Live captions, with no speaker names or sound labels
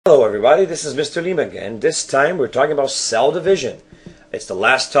everybody, this is Mr. Lima again. This time we're talking about cell division. It's the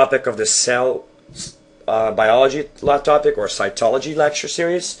last topic of the cell biology topic or cytology lecture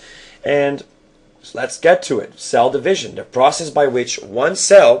series, and let's get to it. Cell division, the process by which one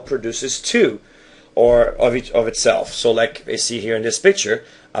cell produces two or of itself. So like you see here in this picture,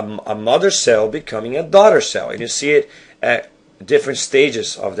 a mother cell becoming a daughter cell, and you see it at different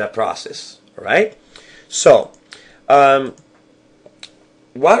stages of that process. All right? So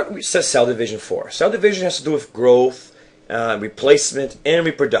what is cell division for? Cell division has to do with growth, replacement, and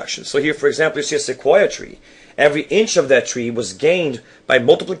reproduction. So here, for example, you see a sequoia tree. Every inch of that tree was gained by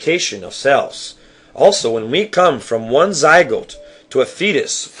multiplication of cells. Also, when we come from one zygote to a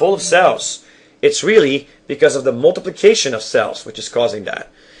fetus full of cells, it's really because of the multiplication of cells which is causing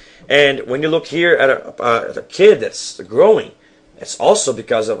that. And when you look here at a kid that's growing, it's also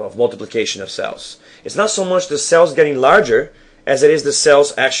because of multiplication of cells. It's not so much the cells getting larger as it is the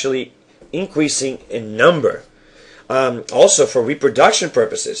cells actually increasing in number. Also, for reproduction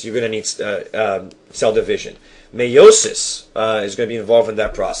purposes, you're going to need cell division. Meiosis is going to be involved in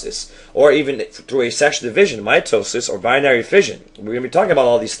that process. Or even through asexual division, mitosis, or binary fission. We're going to be talking about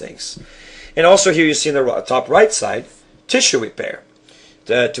all these things. And also here you see in the top right side, tissue repair.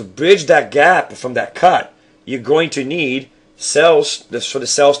 To bridge that gap from that cut, you're going to need cells for the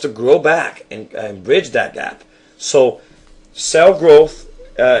cells to grow back and bridge that gap. So cell growth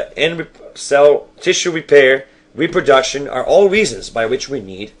and cell tissue repair, reproduction are all reasons by which we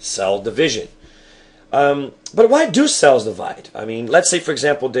need cell division. But why do cells divide? I mean, let's say, for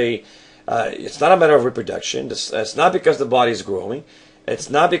example, it's not a matter of reproduction. It's not because the body is growing. It's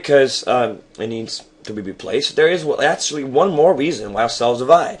not because it needs to be replaced. There is actually one more reason why cells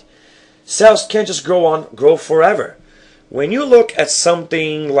divide. Cells can't just grow forever. When you look at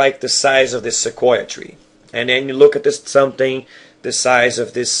something like the size of this sequoia tree, and then you look at something the size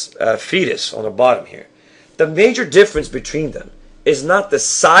of this fetus on the bottom here, the major difference between them is not the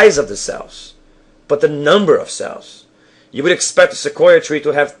size of the cells, but the number of cells. You would expect a sequoia tree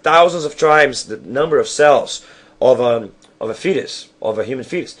to have thousands of times the number of cells of a fetus, of a human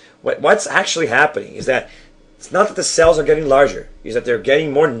fetus. What's actually happening is that it's not that the cells are getting larger, it's that they're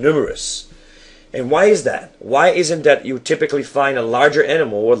getting more numerous. And why is that? Why isn't that you typically find a larger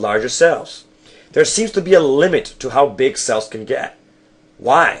animal with larger cells? There seems to be a limit to how big cells can get.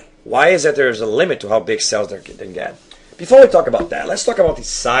 Why? Why is that there's a limit to how big cells can get? Before we talk about that, let's talk about the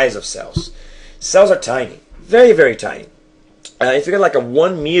size of cells. Cells are tiny, very, very tiny. If you get like a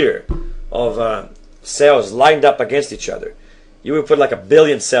 1 meter of cells lined up against each other, you would put like 1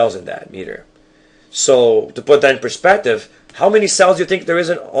 billion cells in that meter. So to put that in perspective, how many cells do you think there is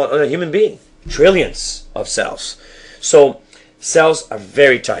on a human being? Trillions of cells. So cells are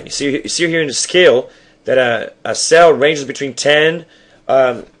very tiny. You see here in the scale that a cell ranges between 10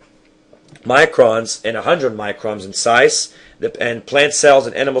 microns and 100 microns in size. And plant cells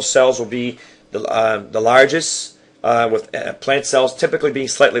and animal cells will be the largest, with plant cells typically being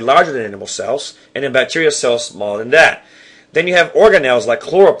slightly larger than animal cells, and then bacterial cells smaller than that. Then you have organelles like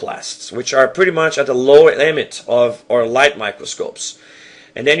chloroplasts, which are pretty much at the lower limit of our light microscopes.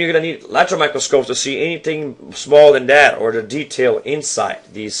 And then you're going to need electron microscopes to see anything smaller than that, or the detail inside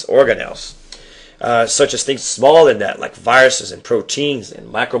these organelles. Such as things smaller than that, like viruses and proteins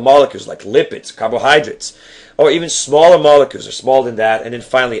and macromolecules like lipids, carbohydrates, or even smaller molecules are smaller than that. And then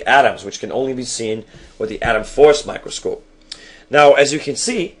finally atoms, which can only be seen with the atom force microscope. Now, as you can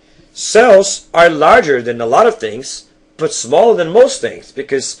see, cells are larger than a lot of things, but smaller than most things,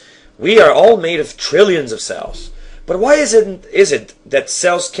 because we are all made of trillions of cells. But why is it that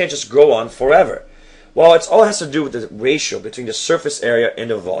cells can't just grow on forever? Well, it all has to do with the ratio between the surface area and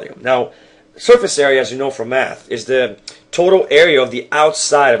the volume. Now, surface area, as you know from math, is the total area of the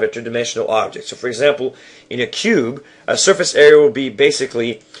outside of a two-dimensional object. So, for example, in a cube, a surface area will be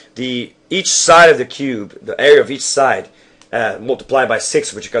basically each side of the cube, the area of each side, multiplied by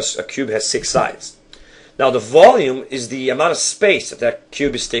 6, because a cube has 6 sides. Now, the volume is the amount of space that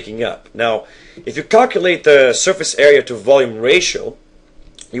cube is taking up. Now, if you calculate the surface area to volume ratio,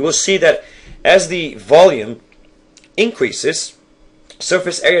 you will see that as the volume increases,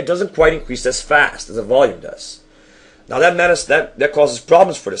 surface area doesn't quite increase as fast as the volume does. Now, that causes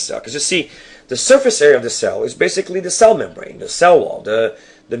problems for the cell, because you see, the surface area of the cell is basically the cell membrane, the cell wall, the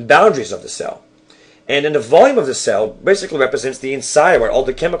boundaries of the cell. And then the volume of the cell basically represents the inside where all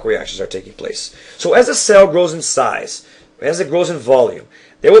the chemical reactions are taking place. So as the cell grows in size, as it grows in volume,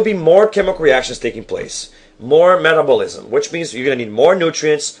 there will be more chemical reactions taking place, more metabolism, which means you're going to need more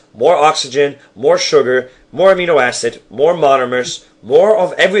nutrients, more oxygen, more sugar, more amino acid, more monomers, more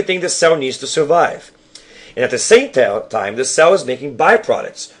of everything the cell needs to survive. And at the same time, the cell is making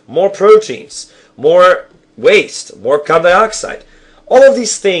byproducts, more proteins, more waste, more carbon dioxide. All of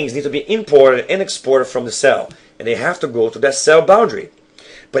these things need to be imported and exported from the cell, and they have to go to that cell boundary.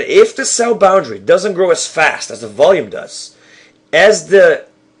 But if the cell boundary doesn't grow as fast as the volume does, as the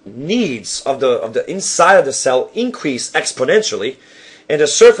needs of the inside of the cell increase exponentially, and the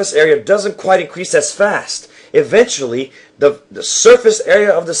surface area doesn't quite increase as fast, eventually the surface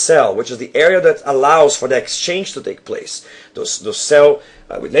area of the cell, which is the area that allows for the exchange to take place, those cell,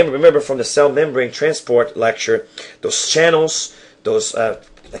 remember from the cell membrane transport lecture, those channels, those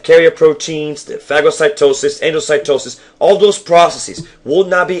the carrier proteins, the phagocytosis, endocytosis, all those processes will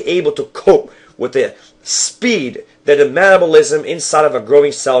not be able to cope with the speed that the metabolism inside of a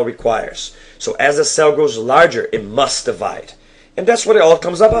growing cell requires. So as the cell grows larger, it must divide. And that's what it all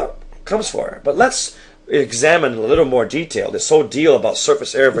comes for. But let's examine in a little more detail this whole deal about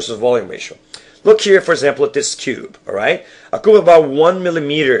surface area versus volume ratio. Look here, for example, at this cube. All right, a cube about 1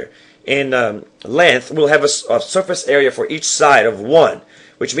 millimeter in length will have a surface area for each side of 1,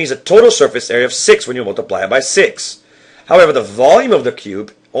 which means a total surface area of 6 when you multiply it by 6. However, the volume of the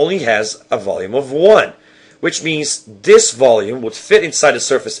cube only has a volume of 1, which means this volume would fit inside the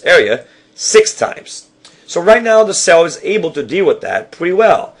surface area 6 times. So right now the cell is able to deal with that pretty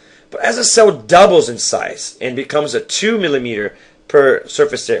well. But as the cell doubles in size and becomes a 2 millimeter per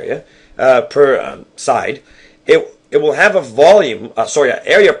surface area, per side, it will have a volume, an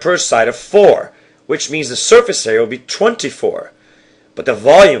area per side of 4, which means the surface area will be 24. But the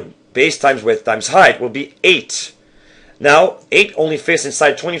volume, base times width times height, will be 8. Now, 8 only fits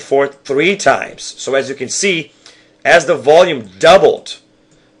inside 24 3 times. So as you can see, as the volume doubled,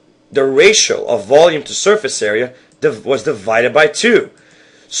 the ratio of volume to surface area was divided by 2.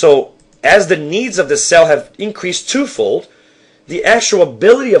 So as the needs of the cell have increased twofold, the actual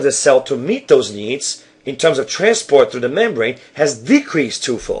ability of the cell to meet those needs in terms of transport through the membrane has decreased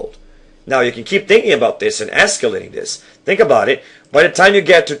twofold. Now you can keep thinking about this and escalating this. Think about it. By the time you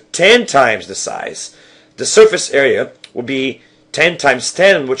get to 10 times the size, the surface area will be 10 times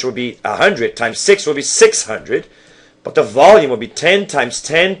 10, which will be 100, times 6 will be 600. But the volume will be 10 times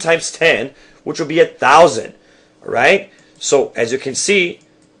 10 times 10, which will be 1,000. Right? So as you can see,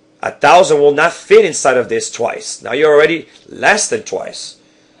 1,000 will not fit inside of this twice. Now you're already less than twice.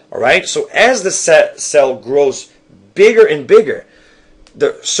 Alright? So as the cell grows bigger and bigger,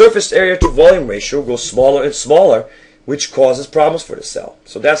 the surface area to volume ratio goes smaller and smaller, which causes problems for the cell.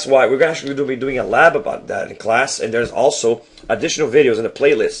 So that's why we're actually going to be doing a lab about that in class, and there's also additional videos in the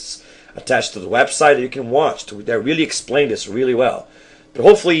playlists attached to the website that you can watch that really explain this really well. But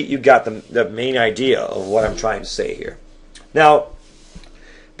hopefully you got the main idea of what I'm trying to say here. Now,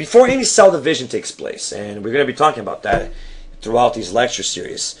 before any cell division takes place, and we're going to be talking about that throughout these lecture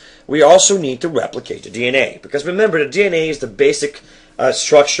series, we also need to replicate the DNA. Because remember, the DNA is the basic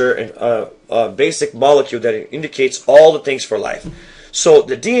structure and basic molecule that indicates all the things for life. So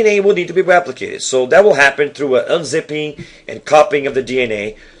the DNA will need to be replicated. So that will happen through an unzipping and copying of the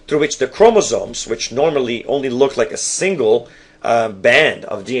DNA, through which the chromosomes, which normally only look like a single band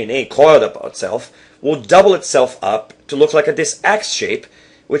of DNA coiled up itself, will double itself up to look like this X shape,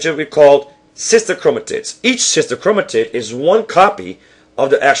 which will be called sister chromatids. Each sister chromatid is one copy of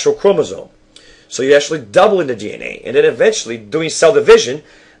the actual chromosome. So you actually double in the DNA, and then eventually, doing cell division,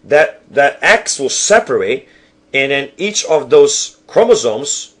 that X will separate, and then each of those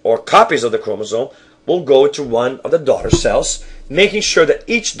chromosomes, or copies of the chromosome, will go to one of the daughter cells, making sure that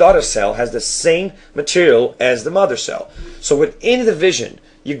each daughter cell has the same material as the mother cell. So with any division,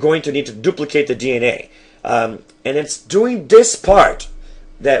 you're going to need to duplicate the DNA. And it's doing this part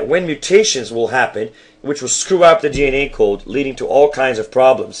that when mutations will happen, which will screw up the DNA code, leading to all kinds of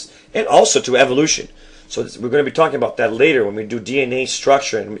problems, and also to evolution. So we're going to be talking about that later when we do DNA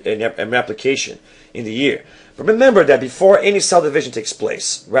structure and replication in the year. But remember that before any cell division takes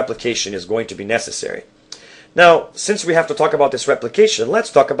place, replication is going to be necessary. Now, since we have to talk about this replication,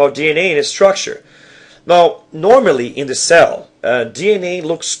 let's talk about DNA and its structure. Now, normally in the cell, DNA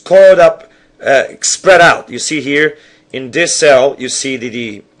looks coiled up, spread out. You see here, in this cell, you see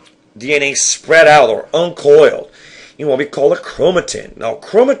the DNA spread out or uncoiled in what we call a chromatin. Now,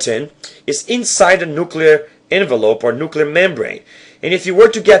 chromatin is inside the nuclear envelope or nuclear membrane. And if you were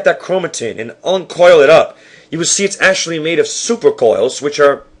to get that chromatin and uncoil it up, you will see it's actually made of supercoils, which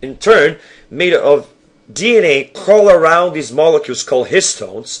are in turn made of DNA coiled around these molecules called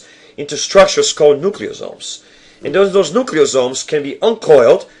histones into structures called nucleosomes. And those nucleosomes can be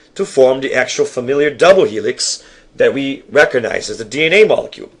uncoiled to form the actual familiar double helix that we recognize as the DNA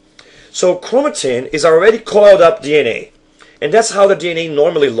molecule. So chromatin is already coiled up DNA, and that's how the DNA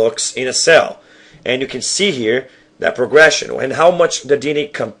normally looks in a cell. And you can see here that progression and how much the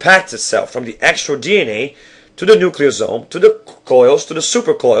DNA compacts itself from the actual DNA to the nucleosome, to the coils, to the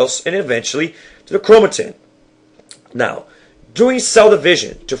supercoils, and eventually to the chromatin. Now, during cell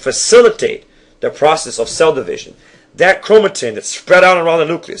division, to facilitate the process of cell division, that chromatin that's spread out around the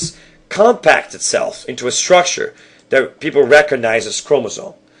nucleus compacts itself into a structure that people recognize as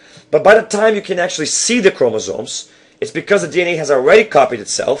chromosome. But by the time you can actually see the chromosomes, it's because the DNA has already copied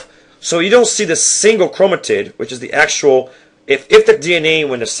itself, so you don't see the single chromatid, which is the actual, if the DNA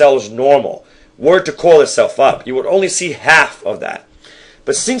when the cell is normal were to coil itself up, you would only see half of that.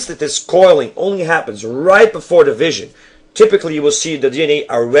 But since that this coiling only happens right before division, typically you will see the DNA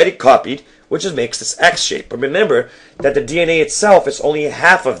already copied, which makes this X shape. But remember that the DNA itself is only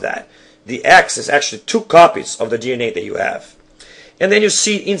half of that. The X is actually 2 copies of the DNA that you have. And then you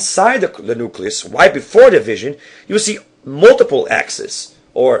see inside the nucleus, right before division, you will see multiple X's,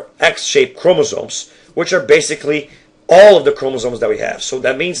 or X-shaped chromosomes, which are basically all of the chromosomes that we have. So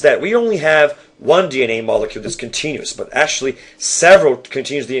that means that we only have one DNA molecule that's continuous, but actually several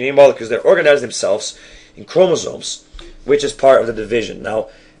continuous DNA molecules that organize themselves in chromosomes, which is part of the division. Now,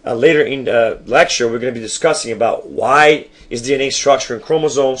 later in the lecture, we're going to be discussing about why is DNA structure in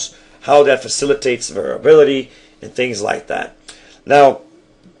chromosomes, how that facilitates variability, and things like that. Now,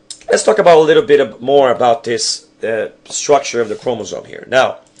 let's talk about a little bit more about this structure of the chromosome here.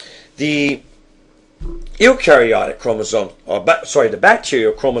 Now, the eukaryotic chromosome, the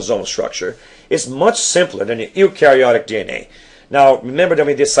bacterial chromosome structure is much simpler than the eukaryotic DNA. Now, remember that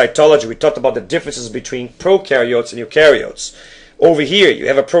we did cytology, we talked about the differences between prokaryotes and eukaryotes. Over here, you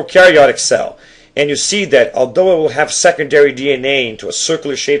have a prokaryotic cell, and you see that although it will have secondary DNA into a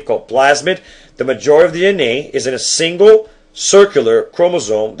circular shape called plasmid, the majority of the DNA is in a single circular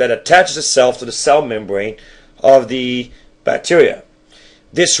chromosome that attaches itself to the cell membrane of the bacteria.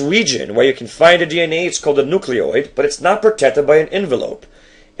 This region where you can find the DNA, it's called the nucleoid, but it's not protected by an envelope.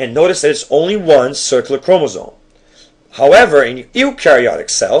 And notice that it's only one circular chromosome. However, in eukaryotic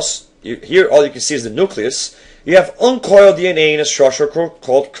cells, here all you can see is the nucleus, you have uncoiled DNA in a structure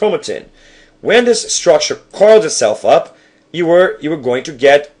called chromatin. When this structure coils itself up, you were going to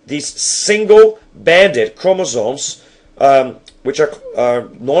get these single banded chromosomes, which are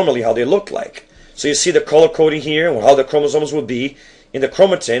normally how they look like. So you see the color coding here and how the chromosomes will be in the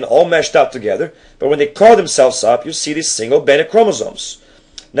chromatin all meshed up together. But when they coil themselves up, you see these single banded chromosomes.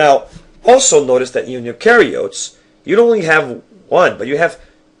 Now, also notice that in eukaryotes, you don't only have one, but you have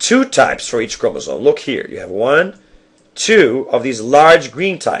 2 types for each chromosome. Look here, you have 1, 2 of these large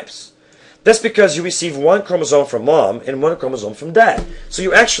green types. That's because you receive 1 chromosome from mom and 1 chromosome from dad. So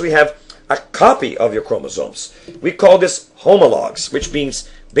you actually have a copy of your chromosomes. We call this homologs, which means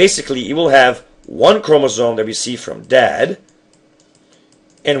basically you will have 1 chromosome that we see from dad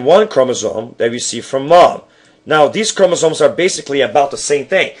and 1 chromosome that we see from mom. Now, these chromosomes are basically about the same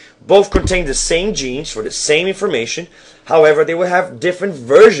thing. Both contain the same genes for the same information. However, they will have different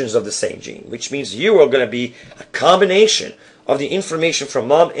versions of the same gene, which means you are going to be a combination of the information from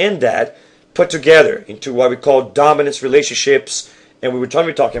mom and dad put together into what we call dominance relationships. And we will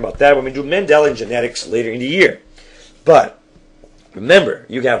be talking about that when we do Mendelian genetics later in the year. But remember,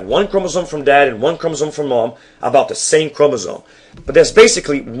 you have 1 chromosome from dad and 1 chromosome from mom about the same chromosome. But there's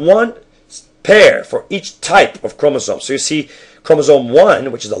basically 1 pair for each type of chromosome. So you see chromosome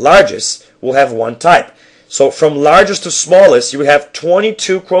 1, which is the largest, will have 1 type. So from largest to smallest, you will have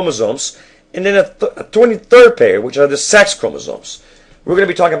 22 chromosomes, and then a 23rd pair, which are the sex chromosomes. We're going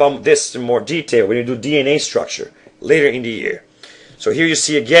to be talking about this in more detail when you do DNA structure later in the year. So here you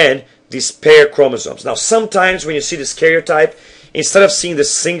see again these pair chromosomes. Now sometimes when you see this karyotype, instead of seeing the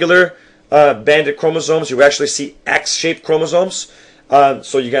singular banded chromosomes, you actually see X-shaped chromosomes.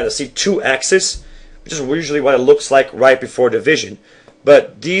 So you got to see 2 X's, which is usually what it looks like right before division.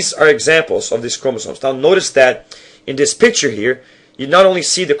 But these are examples of these chromosomes. Now notice that in this picture here, you not only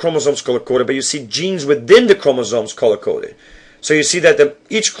see the chromosomes color-coded, but you see genes within the chromosomes color-coded. So you see that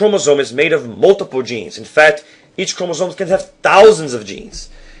each chromosome is made of multiple genes. In fact, each chromosome can have thousands of genes.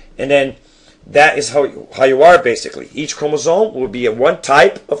 And then that is how you are basically. Each chromosome will be a 1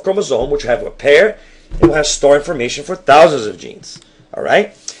 type of chromosome, which will have a pair, and will have store information for thousands of genes. All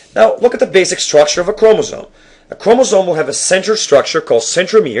right. Now look at the basic structure of a chromosome. A chromosome will have a central structure called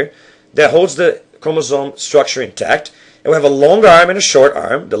centromere that holds the chromosome structure intact. It will have a long arm and a short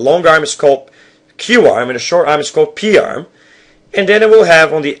arm. The long arm is called Q arm and the short arm is called P arm. And then it will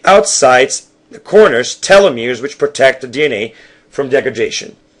have on the outsides, the corners, telomeres, which protect the DNA from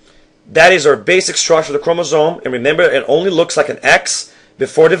degradation. That is our basic structure of the chromosome. And remember, it only looks like an X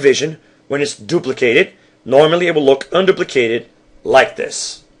before division. When it's duplicated, normally it will look unduplicated like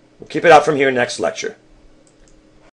this. We'll keep it out from here next lecture.